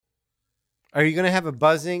Are you going to have a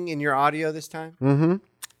buzzing in your audio this time? Mm-hmm.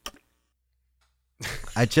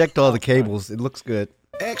 I checked all the cables. It looks good.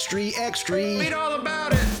 Extra. Read all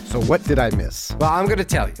about it. So what did I miss? Well, I'm going to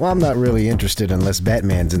tell you. Well, I'm not really interested unless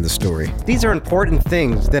Batman's in the story. These are important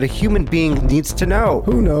things that a human being needs to know.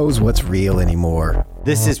 Who knows what's real anymore?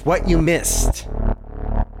 This is what you missed.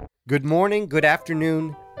 Good morning, good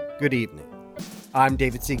afternoon, good evening. I'm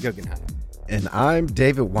David C. Guggenheim. And I'm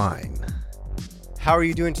David Wine. How are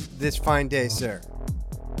you doing this fine day, sir?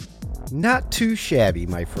 Not too shabby,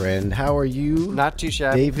 my friend. How are you? Not too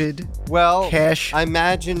shabby. David? Well, Cash? I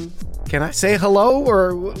imagine... Can I say hello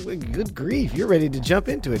or good grief? You're ready to jump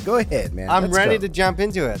into it. Go ahead, man. I'm Let's ready go. to jump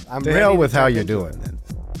into it. I'm To ready hell to with how jump you're into doing it. then.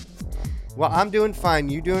 Well, I'm doing fine.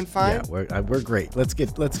 You doing fine? Yeah, we're great. Let's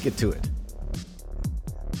get to it.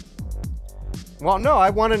 Well, no,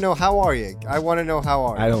 I want to know how are you. I want to know how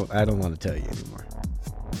are you. I don't want to tell you anymore.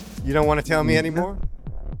 You don't want to tell me anymore?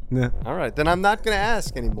 No. All right, then I'm not going to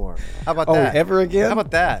ask anymore. How about Oh, that? ever again? How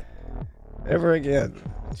about that? Ever again.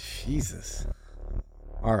 Jesus.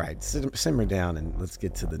 All right, simmer down and let's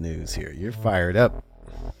get to the news here. You're fired up.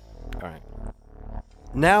 All right.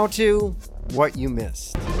 Now to what you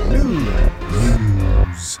missed.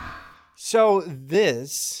 News. So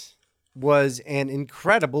this was an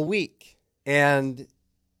incredible week. And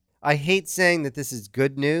I hate saying that this is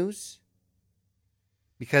good news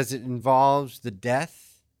because it involves the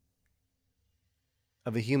death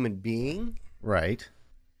of a human being. Right.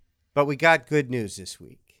 But we got good news this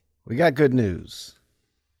week. We got good news.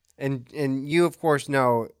 And you, of course,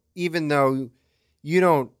 know, even though you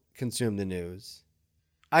don't consume the news,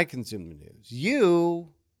 I consume the news. You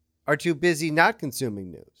are too busy not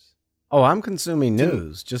consuming news. Oh, I'm consuming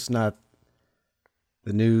news, just not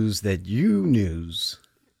the news that you news.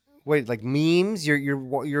 Wait, like memes?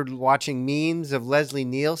 You're watching memes of Leslie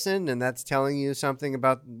Nielsen, and that's telling you something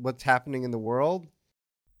about what's happening in the world?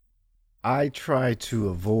 I try to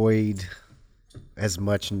avoid as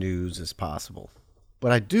much news as possible,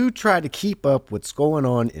 but I do try to keep up what's going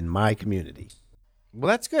on in my community. Well,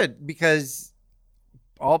 that's good because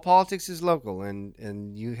all politics is local,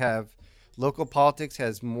 and you have local politics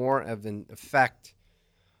has more of an effect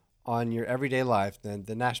on your everyday life than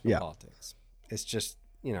the national politics. It's just,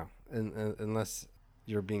 unless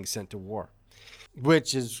you're being sent to war,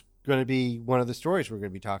 which is going to be one of the stories we're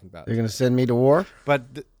going to be talking about. You're going to send me to war?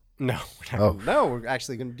 But no, we're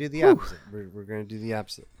actually going to do the opposite. We're going to do the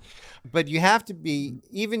opposite. But you have to be,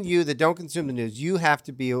 even you that don't consume the news, you have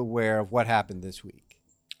to be aware of what happened this week.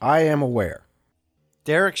 I am aware.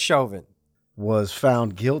 Derek Chauvin was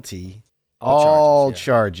found guilty. All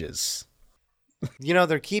charges.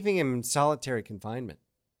 They're keeping him in solitary confinement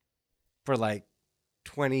for like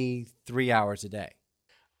 23 hours a day.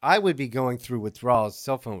 I would be going through withdrawals,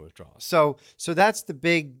 cell phone withdrawals. So that's the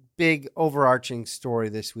big overarching story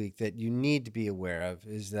this week that you need to be aware of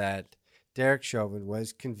is that Derek Chauvin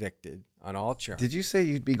was convicted on all charges. Did you say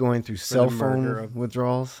you'd be going through cell phone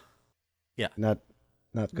withdrawals? Yeah. Not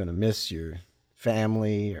going to miss your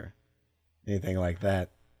family or anything like that.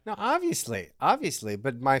 No, obviously,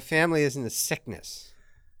 but my family isn't a sickness.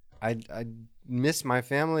 I'd miss my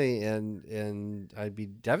family and I'd be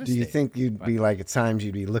devastated. Do you think you'd be like at times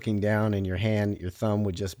you'd be looking down and your thumb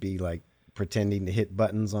would just be like pretending to hit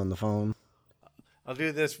buttons on the phone? I'll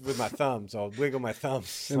do this with my thumbs. I'll wiggle my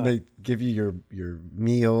thumbs. And they give you your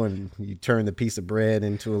meal and you turn the piece of bread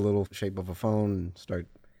into a little shape of a phone and start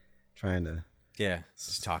trying to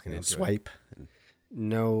just talking into swipe.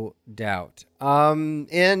 No doubt.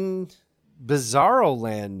 In Bizarro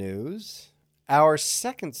Land news, our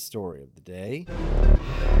second story of the day.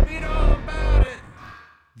 Read all about it.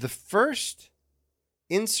 The first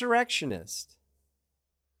insurrectionist,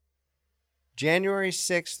 January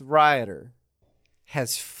 6th rioter,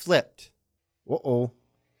 has flipped. Uh-oh.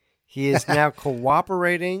 He is now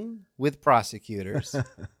cooperating with prosecutors.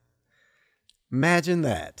 Imagine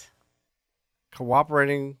that.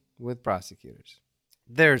 Cooperating with prosecutors.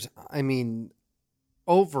 There's,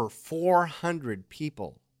 over 400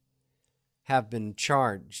 people have been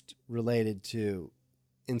charged related to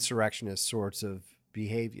insurrectionist sorts of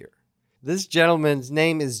behavior. This gentleman's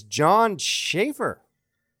name is John Schaefer.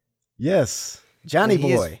 Yes, Johnny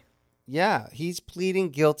Boy. He's pleading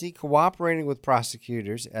guilty, cooperating with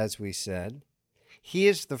prosecutors, as we said. He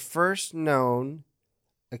is the first known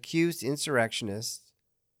accused insurrectionist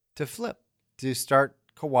to flip, to start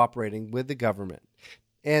cooperating with the government.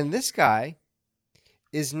 And this guy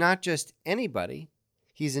is not just anybody.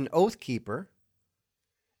 He's an oath keeper.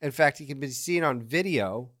 In fact, he can be seen on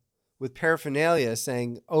video with paraphernalia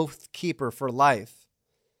saying oath keeper for life.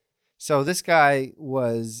 So this guy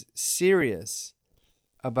was serious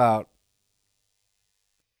about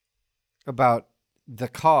about the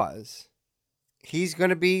cause. He's going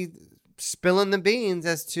to be spilling the beans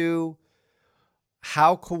as to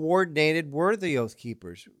how coordinated were the Oath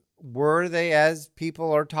Keepers. Were they, as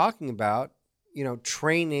people are talking about,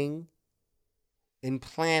 training and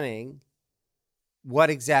planning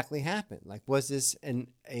what exactly happened? Like, was this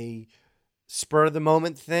a spur of the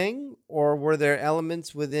moment thing, or were there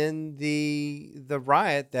elements within the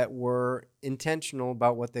riot that were intentional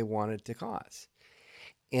about what they wanted to cause?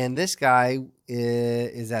 And this guy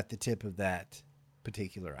is at the tip of that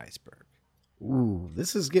particular iceberg. Ooh,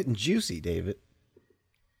 this is getting juicy, David.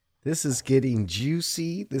 This is getting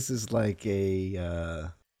juicy. This is like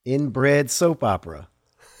a inbred soap opera.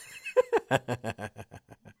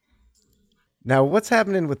 Now, what's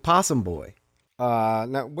happening with Possum Boy?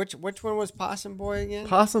 Now, which one was Possum Boy again?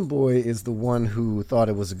 Possum Boy is the one who thought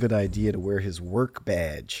it was a good idea to wear his work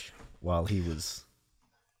badge while he was...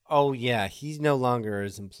 Oh, yeah. He's no longer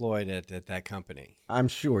is employed at that company. I'm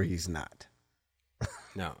sure he's not.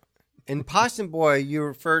 No. In Possum Boy, you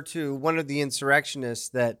refer to one of the insurrectionists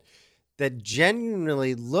that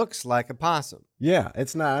genuinely looks like a possum. Yeah,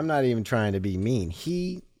 it's not. I'm not even trying to be mean.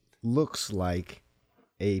 He looks like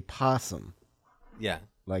a possum. Yeah.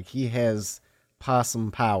 Like he has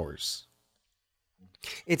possum powers.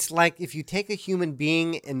 It's like if you take a human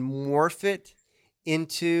being and morph it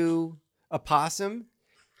into a possum,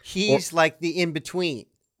 he's like the in-between.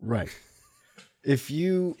 Right. If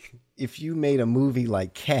you made a movie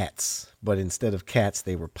like Cats, but instead of cats,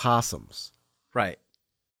 they were possums. Right.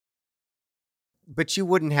 But you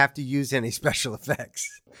wouldn't have to use any special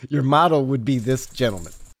effects. Your model would be this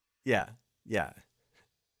gentleman. Yeah. Yeah.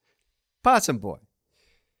 Possum Boy.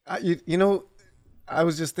 I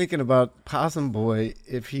was just thinking about Possum Boy.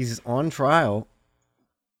 If he's on trial,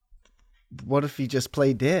 what if he just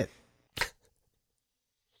played dead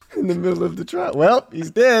in the middle of the trial? Well,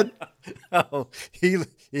 he's dead. Oh, he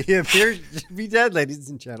appears to be dead, ladies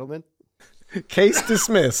and gentlemen. Case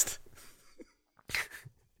dismissed.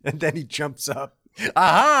 And then he jumps up.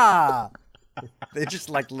 Aha! They just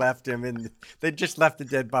left him they just left the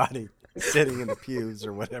dead body sitting in the pews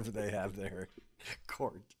or whatever they have there.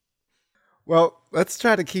 Court. Well, let's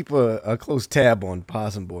try to keep a close tab on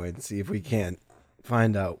Possum Boy and see if we can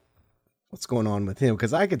find out what's going on with him,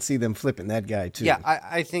 because I could see them flipping that guy too. Yeah,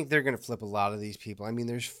 I think they're going to flip a lot of these people. I mean,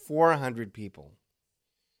 there's 400 people,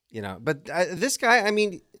 but this guy,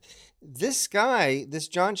 this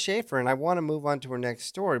John Schaefer, and I want to move on to our next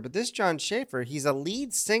story, but this John Schaefer, he's a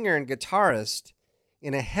lead singer and guitarist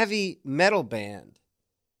in a heavy metal band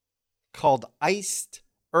called Iced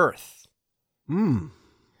Earth.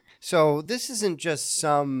 So this isn't just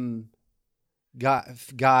some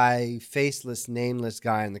guy, faceless, nameless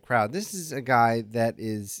guy in the crowd. This is a guy that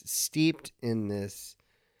is steeped in this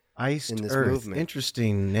Iced in this Earth. movement.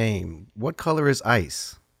 Interesting name. What color is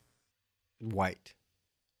ice? White.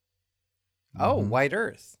 Oh, White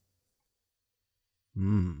Earth.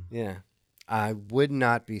 Yeah. I would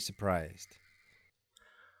not be surprised.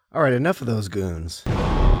 All right, enough of those goons.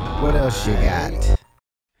 What else you got?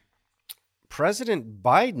 President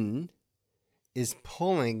Biden is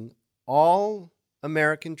pulling all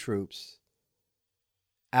American troops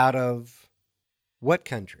out of what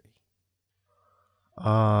country?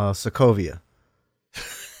 Sokovia.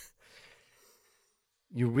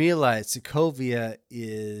 You realize Sokovia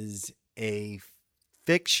is a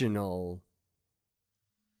fictional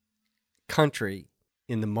country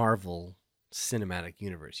in the Marvel Cinematic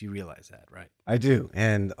Universe. You realize that, right? I do.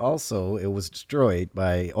 And also, it was destroyed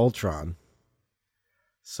by Ultron.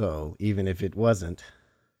 So even if it wasn't,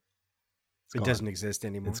 it doesn't exist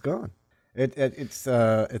anymore. It's gone. It's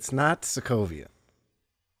not Sokovia.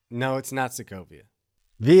 No, it's not Sokovia.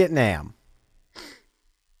 Vietnam.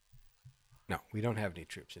 No, we don't have any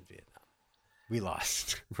troops in Vietnam. We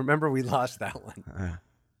lost. Remember, we lost that one.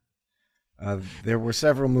 There were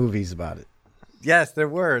several movies about it. Yes, there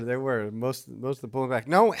were. Most of the pulling back.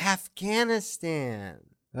 No, Afghanistan.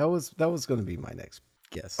 That was going to be my next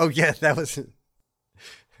guess. Oh yeah, that was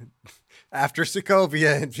after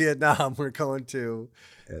Sokovia in Vietnam. We're going to.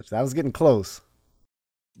 Yes, I was getting close.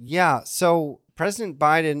 Yeah, so President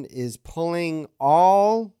Biden is pulling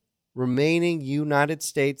all remaining United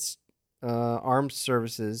States armed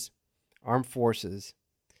forces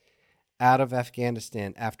out of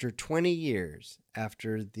Afghanistan after 20 years.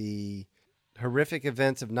 After the horrific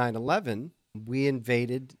events of 9/11, we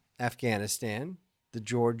invaded Afghanistan. The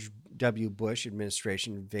George W. Bush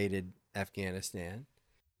administration invaded Afghanistan.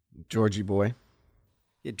 Georgie boy.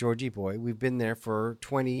 Yeah, Georgie boy. We've been there for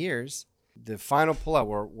 20 years. The final pullout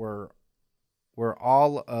where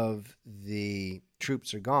all of the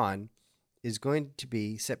troops are gone is going to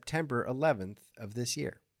be September 11th of this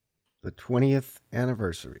year. The 20th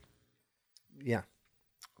anniversary. Yeah.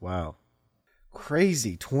 Wow.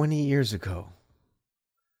 Crazy, 20 years ago.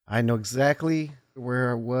 I know exactly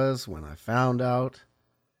where I was when I found out.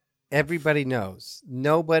 Everybody knows.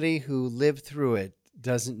 Nobody who lived through it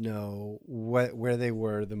doesn't know where they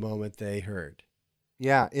were the moment they heard.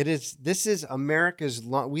 Yeah, it is. This is America's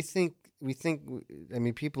long. We think. I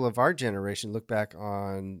mean, people of our generation look back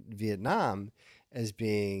on Vietnam as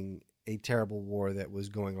being a terrible war that was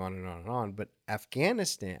going on and on and on. But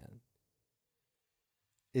Afghanistan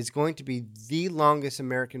is going to be the longest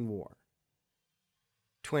American war.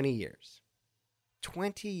 20 years.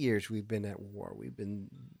 20 years we've been at war. We've been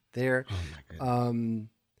there. Oh my goodness.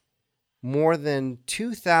 More than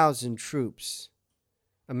 2,000 troops,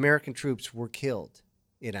 American troops, were killed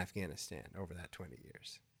in Afghanistan over that 20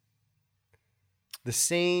 years. The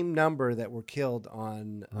same number that were killed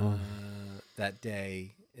on that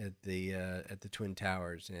day at the Twin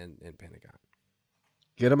Towers and Pentagon.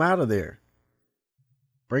 Get them out of there.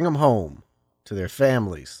 Bring them home to their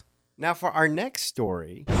families. Now, for our next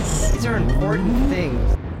story, these are important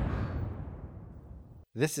things.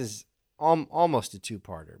 This is almost a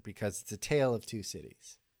two-parter because it's a tale of two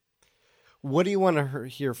cities. What do you want to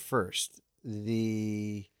hear first?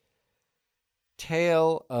 The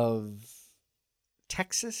tale of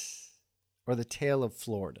Texas or the tale of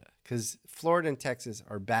Florida? Because Florida and Texas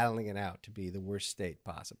are battling it out to be the worst state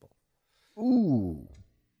possible. Ooh.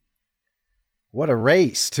 What a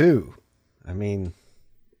race, too. I mean,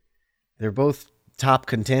 they're both top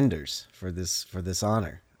contenders for this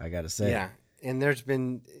honor, I got to say. Yeah. And there's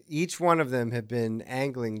been, each one of them have been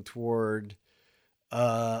angling toward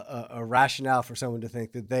a rationale for someone to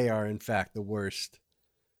think that they are, in fact, the worst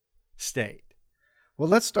state. Well,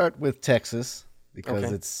 let's start with Texas because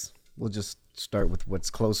Okay. we'll just start with what's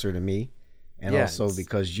closer to me. And Yeah, also it's-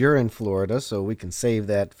 because you're in Florida, so we can save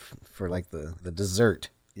that for like the dessert.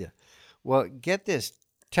 Yeah. Well, get this.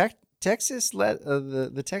 Texas,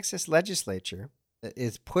 the Texas legislature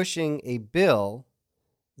is pushing a bill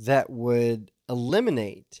that would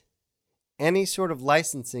eliminate any sort of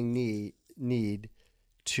licensing need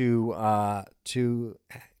to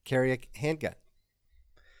carry a handgun.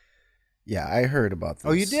 Yeah, I heard about this.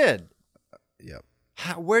 Oh, you did? Yep.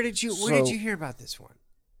 Where did you So- hear about this one?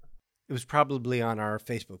 It was probably on our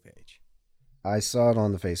Facebook page. I saw it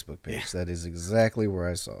on the Facebook page. That is exactly where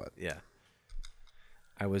I saw it. Yeah.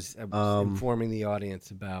 I was Um, informing the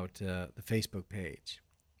audience about the Facebook page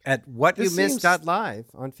at This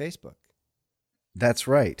whatyoumissed.live on Facebook. That's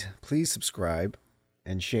right. Please subscribe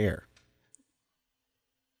and share.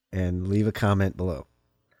 And leave a comment below.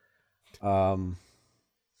 You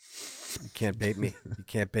can't bait me. You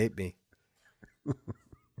can't bait me.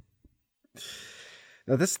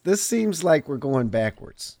 Now this seems like we're going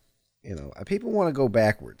backwards. You know, people want to go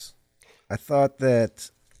backwards. I thought that,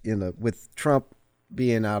 with Trump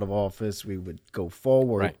being out of office, we would go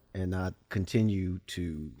forward Right. and not continue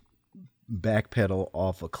to backpedal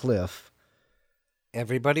off a cliff.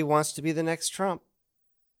 Everybody wants to be the next Trump.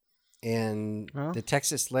 And Well. the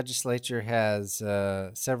Texas legislature has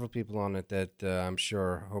several people on it that I'm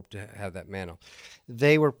sure hope to have that mantle.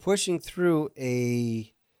 They were pushing through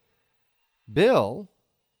a bill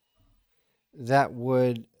that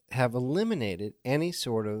would have eliminated any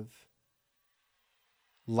sort of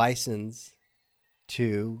license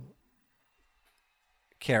to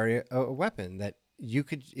carry a weapon. That you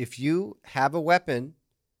could, if you have a weapon,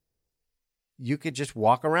 you could just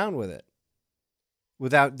walk around with it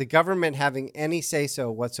without the government having any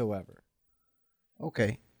say-so whatsoever.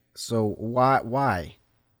 Okay. So why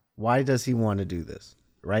does he want to do this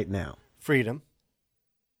right now? Freedom.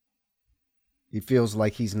 He feels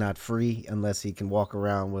like he's not free unless he can walk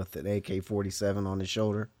around with an AK-47 on his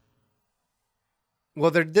shoulder. Well,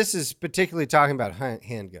 this is particularly talking about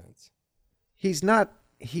handguns. He's not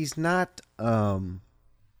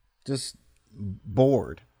just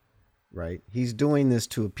bored, right? He's doing this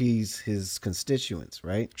to appease his constituents,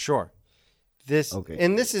 right? Sure. Okay.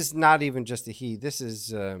 And this is not even just a he. This is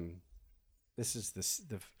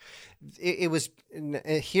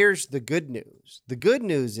here's the good news. The good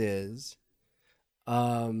news is,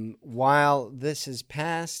 while this has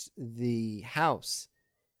passed the House,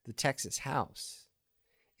 the Texas House,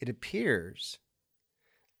 it appears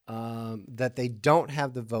that they don't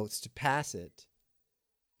have the votes to pass it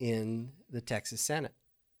in the Texas Senate.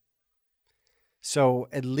 So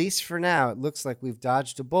at least for now, it looks like we've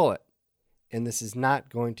dodged a bullet, and this is not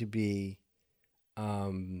going to be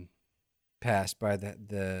passed by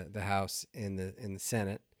the House and the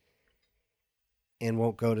Senate, and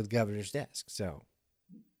won't go to the governor's desk. So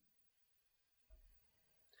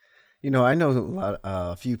I know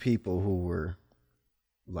a few people who were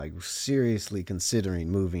like seriously considering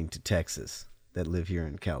moving to Texas that live here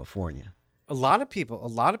in California. A lot of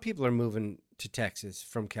people are moving to Texas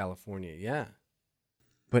from California. Yeah.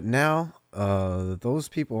 But now, those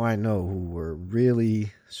people I know who were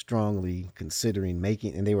really strongly considering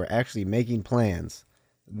making, and they were actually making plans,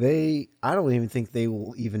 I don't even think they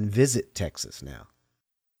will even visit Texas now.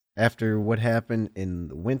 After what happened in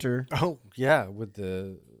the winter. Oh, yeah, with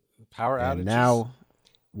the power outages. And now,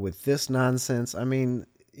 with this nonsense, I mean,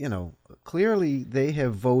 clearly they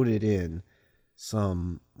have voted in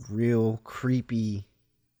some real creepy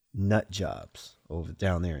nut jobs over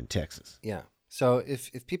down there in Texas. Yeah. So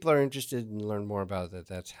if people are interested and learn more about that,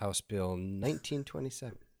 that's House Bill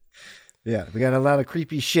 1927. Yeah, we got a lot of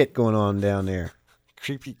creepy shit going on down there.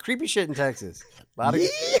 Creepy shit in Texas. A lot of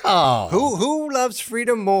Yeehaw! Who loves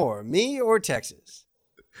freedom more, me or Texas?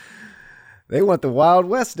 They want the Wild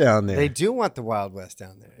West down there. They do want the Wild West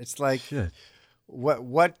down there. It's like Shit.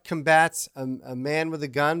 what combats a man with a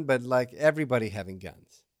gun, but like everybody having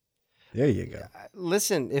guns. There you go.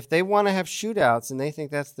 Listen, if they want to have shootouts and they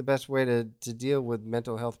think that's the best way to deal with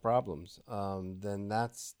mental health problems, then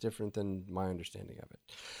that's different than my understanding of it.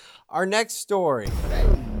 Our next story.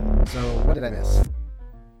 So what did I miss?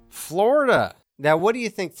 Florida. Now, what do you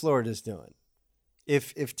think Florida's doing?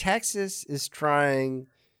 If Texas is trying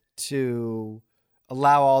to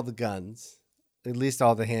allow all the guns, at least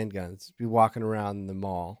all the handguns, to be walking around in the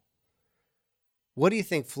mall, what do you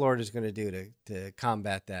think Florida's going to do to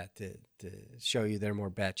combat that, to show you they're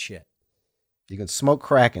more batshit? You can smoke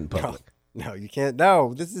crack in public. No, you can't.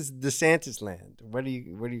 No, this is DeSantis land. What are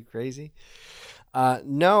you crazy?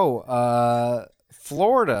 No,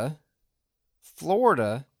 Florida,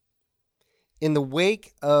 in the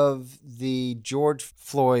wake of the George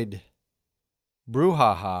Floyd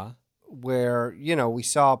brouhaha, where, we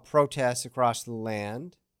saw protests across the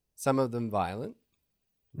land, some of them violent,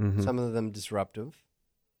 some of them disruptive.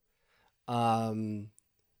 And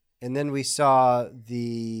then we saw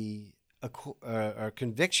the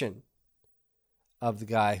conviction of the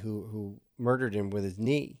guy who murdered him with his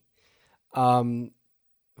knee.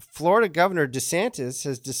 Florida Governor DeSantis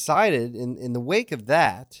has decided in the wake of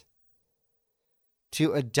that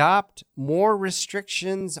to adopt more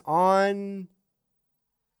restrictions on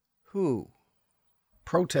who?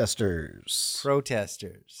 Protesters.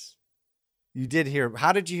 You did hear.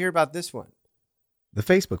 How did you hear about this one? The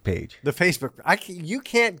Facebook page. The Facebook. You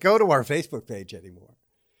can't go to our Facebook page anymore.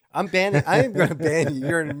 I am going to ban you.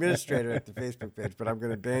 You're an administrator at the Facebook page, but I'm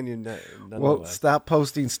going to ban you nonetheless. Well, stop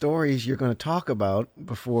posting stories you're going to talk about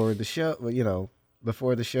before the show,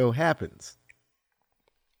 before the show happens.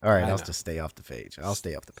 All right, I'll just stay off the page. I'll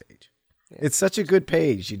stay off the page. Yeah. It's such a good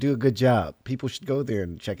page. You do a good job. People should go there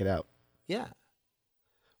and check it out. Yeah.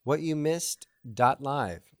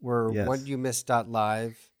 WhatYouMissed.live. Where Yes.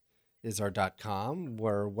 WhatYouMissed.live is our .com.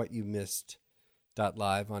 Where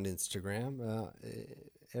WhatYouMissed.live on Instagram.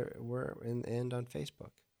 And on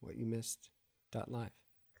Facebook. WhatYouMissed.live.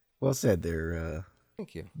 Well said there.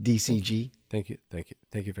 Thank you. DCG. Thank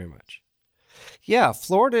you very much. Yeah,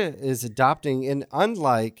 Florida is adopting, and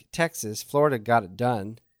unlike Texas, Florida got it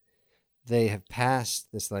done. They have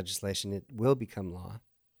passed this legislation. It will become law.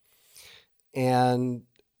 And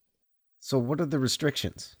so what are the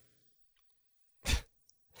restrictions?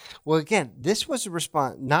 Well, again, this was a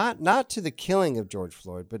response not to the killing of George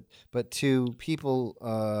Floyd, but to people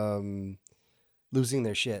losing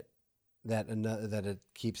their shit that it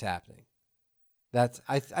keeps happening.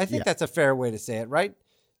 I think that's a fair way to say it, right?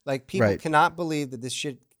 Like, people cannot believe that this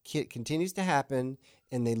shit continues to happen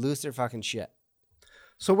and they lose their fucking shit.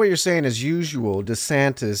 So what you're saying, as usual,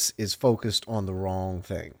 DeSantis is focused on the wrong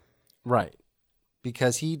thing. Right.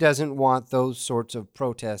 Because he doesn't want those sorts of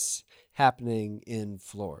protests happening in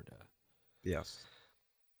Florida. Yes.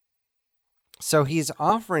 So he's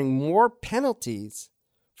offering more penalties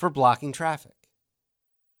for blocking traffic.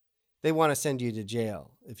 They want to send you to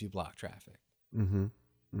jail if you block traffic. Mm-hmm.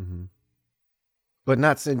 Mm-hmm. But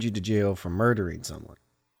not send you to jail for murdering someone.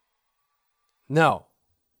 No.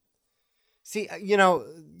 See,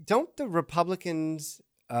 don't the Republicans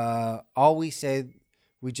always say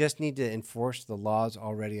we just need to enforce the laws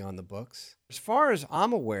already on the books? As far as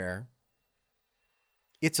I'm aware,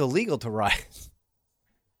 it's illegal to riot.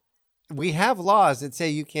 We have laws that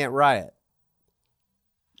say you can't riot.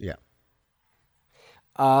 Yeah.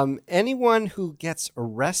 Anyone who gets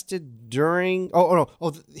arrested during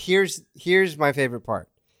here's my favorite part.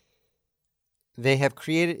 They have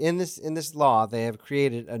created in this law, they have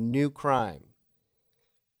created a new crime.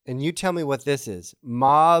 And you tell me what this is.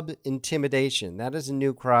 Mob intimidation. That is a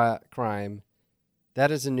new crime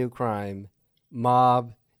That is a new crime,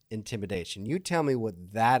 mob intimidation. You tell me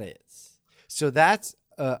what that is. So that's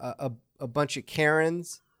a bunch of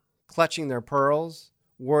Karens clutching their pearls,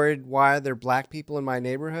 worried why there are black people in my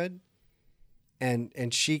neighborhood,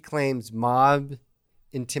 and she claims mob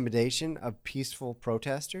intimidation of peaceful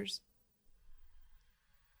protesters.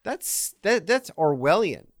 That's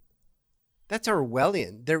Orwellian. That's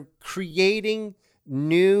Orwellian. They're creating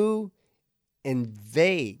new and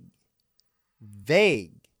vague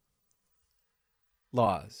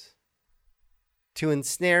laws to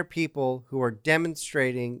ensnare people who are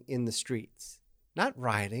demonstrating in the streets, not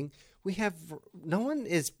rioting. No one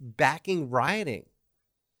is backing rioting.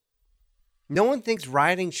 No one thinks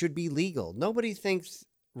rioting should be legal. Nobody thinks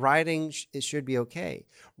rioting it should be okay.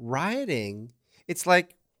 Rioting, it's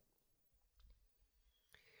like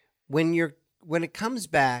when it comes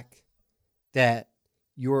back that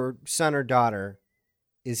your son or daughter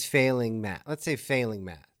is failing math. Let's say failing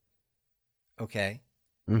math. Okay?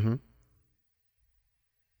 Mm-hmm.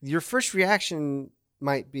 Your first reaction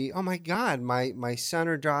might be, oh my God, my son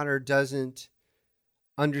or daughter doesn't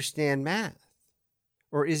understand math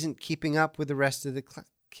or isn't keeping up with the rest of the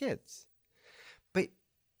kids. But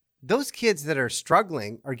those kids that are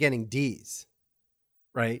struggling are getting D's,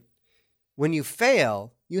 right? When you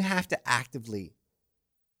fail, you have to actively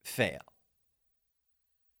fail.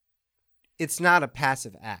 It's not a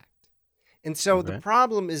passive act. And so the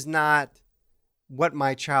problem is not what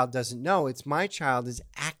my child doesn't know. It's my child is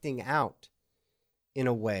acting out in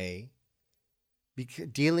a way,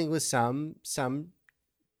 dealing with some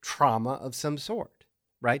trauma of some sort,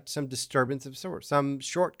 right? Some disturbance of sort, some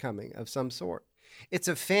shortcoming of some sort. It's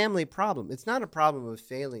a family problem. It's not a problem of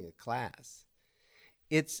failing a class.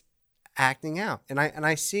 It's acting out. And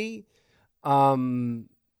I see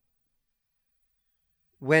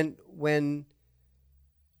when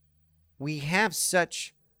we have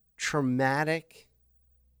such traumatic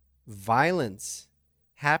violence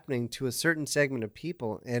happening to a certain segment of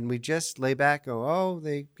people, and we just lay back and go, oh,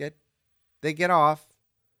 they get off,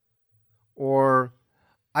 or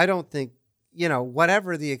I don't think,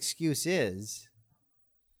 whatever the excuse is,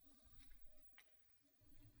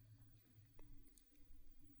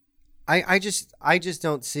 I just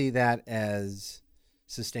don't see that as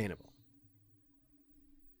sustainable.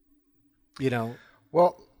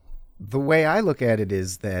 Well, the way I look at it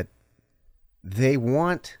is that they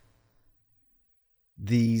want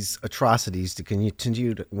these atrocities to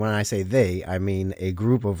continue. When I say they, I mean a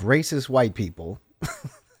group of racist white people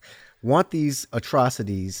want these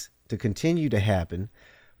atrocities to continue to happen,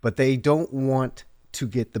 but they don't want to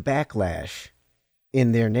get the backlash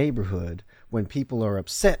in their neighborhood when people are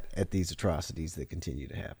upset at these atrocities that continue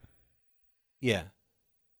to happen. Yeah.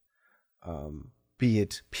 Be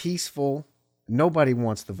it peaceful. Nobody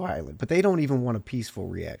wants the violent, but they don't even want a peaceful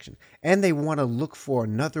reaction. And they want to look for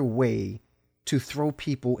another way to throw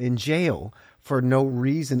people in jail for no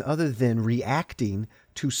reason other than reacting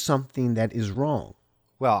to something that is wrong.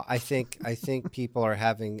 Well, I think people are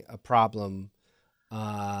having a problem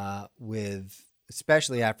with,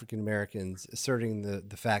 especially African Americans, asserting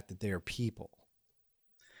the fact that they are people.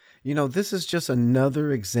 This is just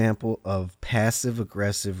another example of passive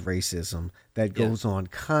aggressive racism that goes on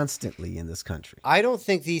constantly in this country. I don't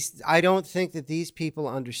think that these people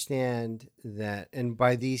understand that, and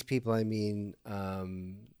by these people I mean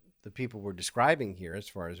the people we're describing here as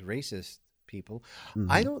far as racist people.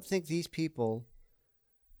 Mm-hmm. I don't think these people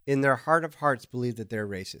in their heart of hearts believe that they're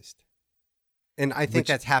racist. And I think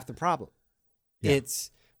that's half the problem. Yeah.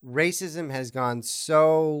 It's racism has gone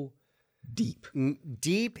so deep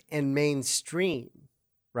and mainstream,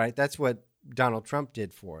 right? That's what Donald Trump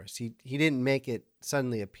did for us. He didn't make it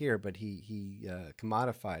suddenly appear, but he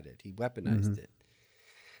commodified it. He weaponized it.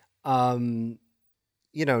 Now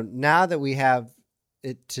that we have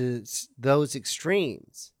it to those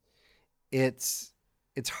extremes, it's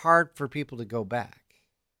hard for people to go back.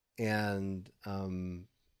 And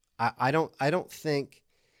I don't think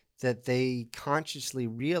that they consciously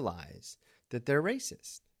realize that they're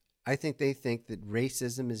racist. I think they think that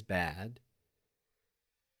racism is bad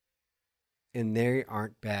and they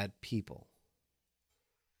aren't bad people,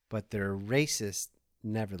 but they're racist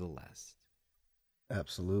nevertheless.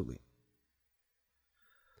 Absolutely.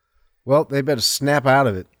 Well, they better snap out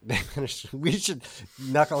of it. We should,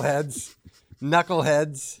 knuckleheads.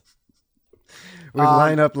 We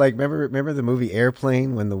line up like, remember the movie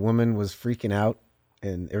Airplane when the woman was freaking out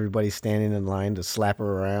and everybody's standing in line to slap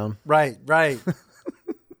her around? Right.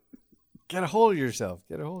 Get a hold of yourself.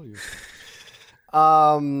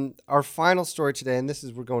 Our final story today, and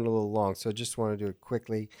we're going a little long, so I just want to do it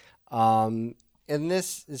quickly. And and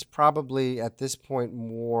this is probably at this point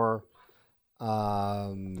more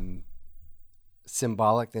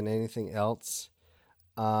symbolic than anything else.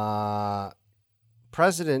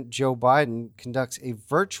 President Joe Biden conducts a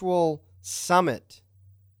virtual summit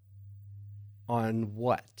on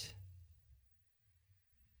what?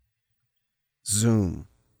 Zoom.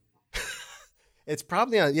 It's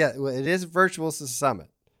probably on. Yeah, it is virtual summit.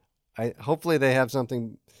 Hopefully they have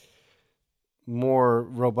something more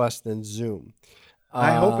robust than Zoom.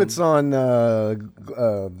 I hope it's on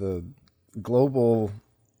the global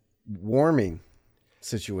warming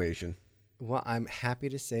situation. Well, I'm happy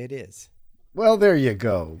to say it is. Well, there you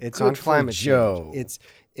go. It's Good on climate for Joe. change.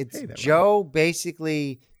 It's Hey, that Joe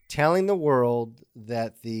basically telling the world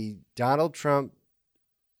that the Donald Trump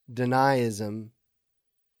deniism,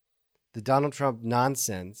 the Donald Trump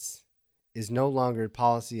nonsense is no longer a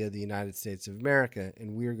policy of the United States of America,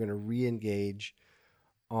 and we're going to re-engage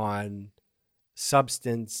on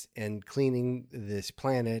substance and cleaning this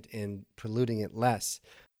planet and polluting it less.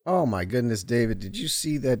 Oh my goodness, David! Did you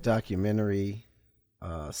see that documentary,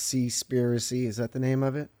 Seaspiracy? Is that the name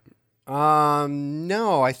of it?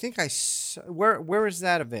 No, I think where is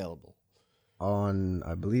that available?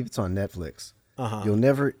 I believe it's on Netflix. Uh-huh. You'll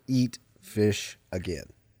never eat fish again.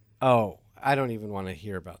 Oh, I don't even want to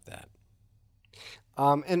hear about that.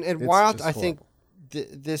 And It's while just I think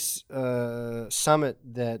horrible. this summit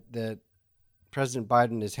that President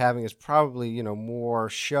Biden is having is probably more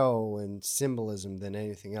show and symbolism than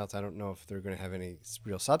anything else. I don't know if they're going to have any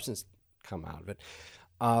real substance come out of it.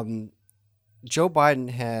 Joe Biden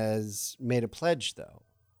has made a pledge, though,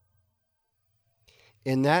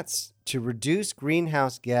 and that's to reduce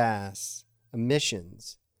greenhouse gas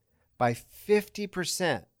emissions by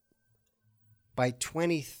 50% by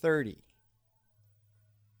 2030.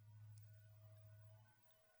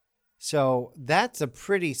 So that's a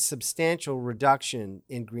pretty substantial reduction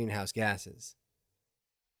in greenhouse gases.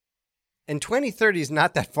 And 2030 is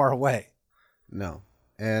not that far away. No.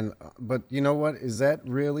 But you know what? Is that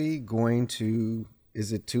really going to?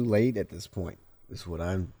 Is it too late at this point? Is what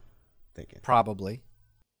I'm thinking. Probably.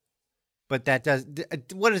 But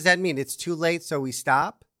what does that mean? It's too late, so we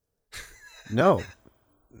stop? No.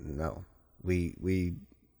 We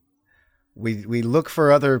look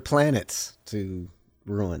for other planets to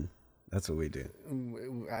ruin. That's what we do.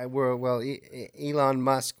 Elon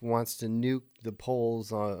Musk wants to nuke the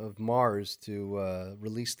poles of Mars to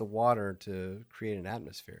release the water to create an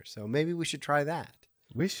atmosphere. So maybe we should try that.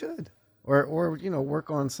 We should, or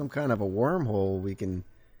work on some kind of a wormhole. We can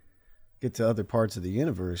get to other parts of the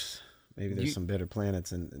universe. Maybe there's some better planets,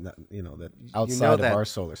 that outside of our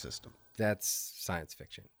solar system. That's science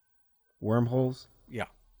fiction. Wormholes? Yeah,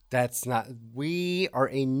 that's not. We are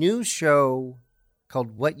a new show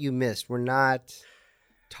called What You Missed. We're not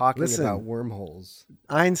talking about wormholes.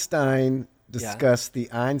 Einstein discussed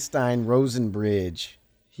the Einstein-Rosen bridge.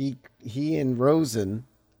 He and Rosen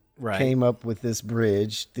came up with this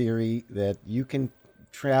bridge theory that you can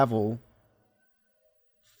travel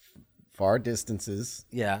far distances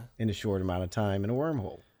in a short amount of time in a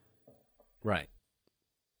wormhole. Right.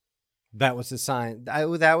 That was the science.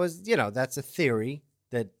 That was, that's a theory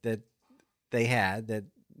that they had, that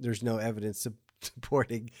there's no evidence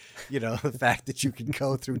supporting, the fact that you can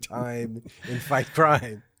go through time and fight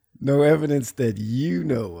crime. No evidence that you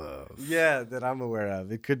know of. Yeah, that I'm aware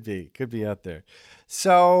of. It could be out there.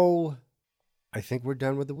 So I think we're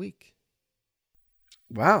done with the week.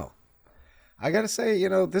 Wow. I got to say,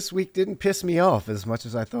 this week didn't piss me off as much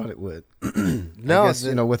as I thought it would. No, I guess,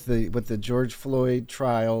 with the George Floyd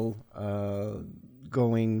trial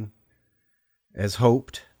going as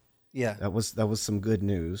hoped. Yeah. That was some good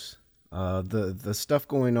news. The stuff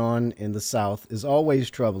going on in the South is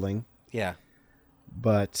always troubling. Yeah.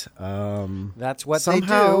 But that's what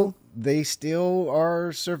somehow they still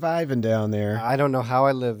are surviving down there. I don't know how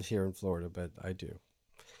I live here in Florida, but I do.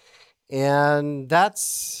 And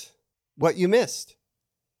that's what you missed.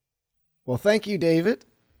 Well, thank you, David.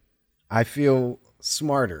 I feel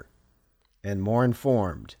smarter and more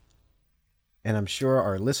informed, and I'm sure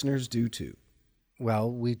our listeners do too.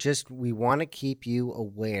 Well, we want to keep you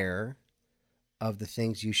aware of the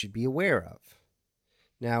things you should be aware of.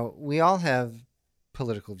 Now, we all have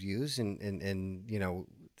political views and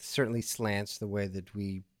certainly slants the way that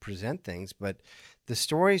we present things, but the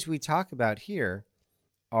stories we talk about here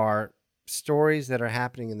are stories that are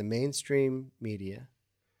happening in the mainstream media.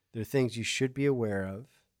 They're things you should be aware of.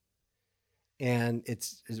 And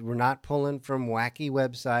we're not pulling from wacky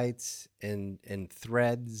websites and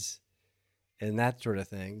threads and that sort of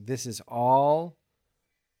thing. This is all,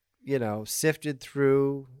 sifted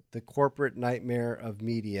through the corporate nightmare of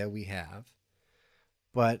media we have.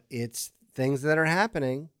 but it's things that are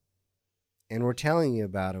happening, and we're telling you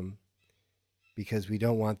about them because we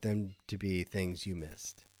don't want them to be things you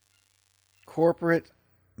missed. Corporate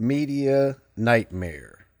media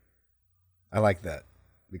nightmare. I like that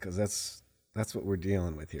because that's what we're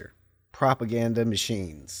dealing with here. Propaganda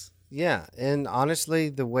machines. Yeah, and honestly,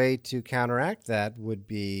 the way to counteract that would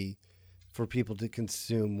be for people to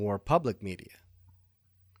consume more public media,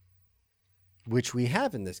 which we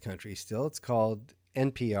have in this country still. It's called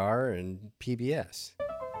NPR and PBS,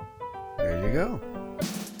 There you go.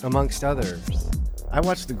 amongst others. I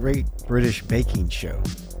watched the Great British Baking Show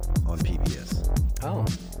on PBS. Oh,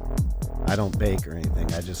 I don't bake or anything.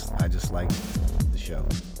 I just like the show.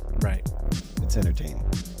 right. It's entertaining.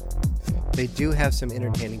 They do have some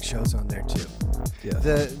entertaining shows on there too. Yeah.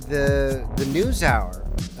 The News Hour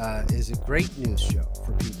is a great news show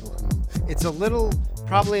for people who. It's a little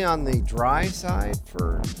probably on the dry side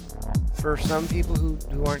for some people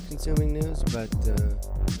who aren't consuming news, but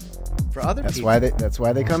for other people, That's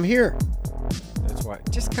why they come here. that's why.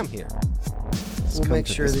 Just come here. Just We'll come make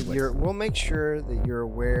to sure this that place. we'll make sure that you're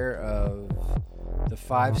aware of the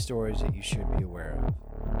 5 stories that you should be aware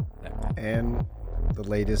of. And the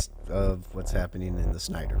latest of what's happening in the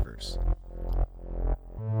Snyderverse.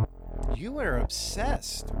 You are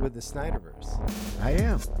obsessed with the Snyderverse. I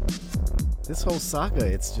am. This whole saga,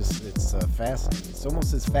 it's fascinating. It's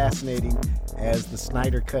almost as fascinating as the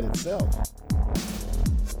Snyder Cut itself.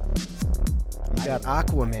 You got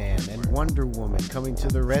Aquaman and Wonder Woman coming to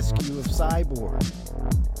the rescue of Cyborg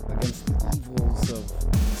against the evils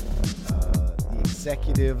of the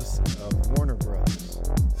executives of Warner Brothers.